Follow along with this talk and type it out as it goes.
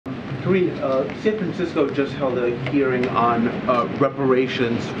Karine, San Francisco just held a hearing on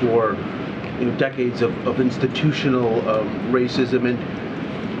reparations for decades of institutional racism, and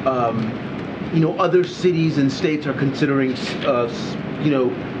other cities and states are considering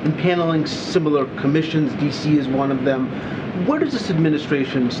impaneling similar commissions. DC is one of them. Where does this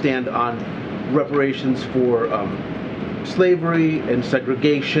administration stand on reparations for slavery and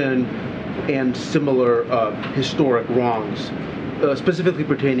segregation and similar historic wrongs, specifically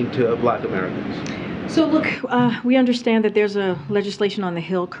pertaining to Black Americans? So look, we understand that there's a legislation on the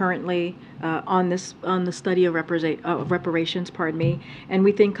Hill currently on the study of reparations, and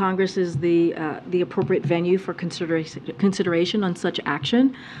we think Congress is the appropriate venue for consideration on such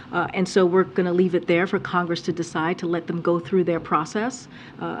action, and so we're going to leave it there for Congress to decide, to let them go through their process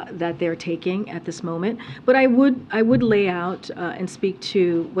that they're taking at this moment. But I would lay out and speak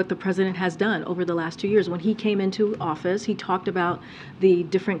to what the president has done over the last 2 years. When he came into office, he talked about the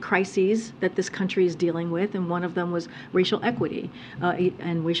different crises that this country is dealing with, and one of them was racial equity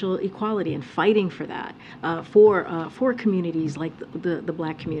and racial equality, and fighting for that for communities like the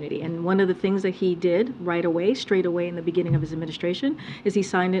Black community. And one of the things that he did straight away in the beginning of his administration, is he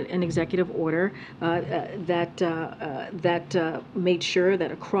signed an executive order that made sure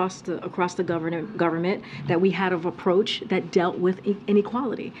that across the government that we had an approach that dealt with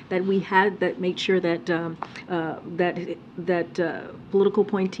inequality, that made sure that political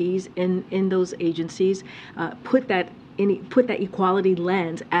appointees in those agencies put that equality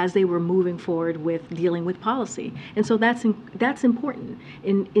lens as they were moving forward with dealing with policy. And so that's important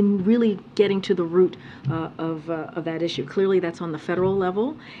in really getting to the root of that issue. Clearly, that's on the federal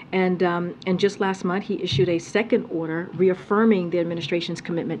level. And just last month, he issued a second order reaffirming the administration's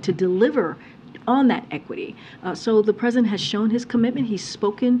commitment to deliver on that equity. So the president has shown his commitment. He's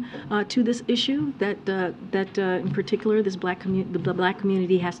spoken to this issue that in particular the Black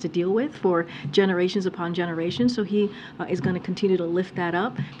community has to deal with for generations upon generations. So he is going to continue to lift that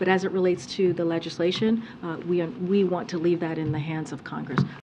up. But as it relates to the legislation, we want to leave that in the hands of Congress.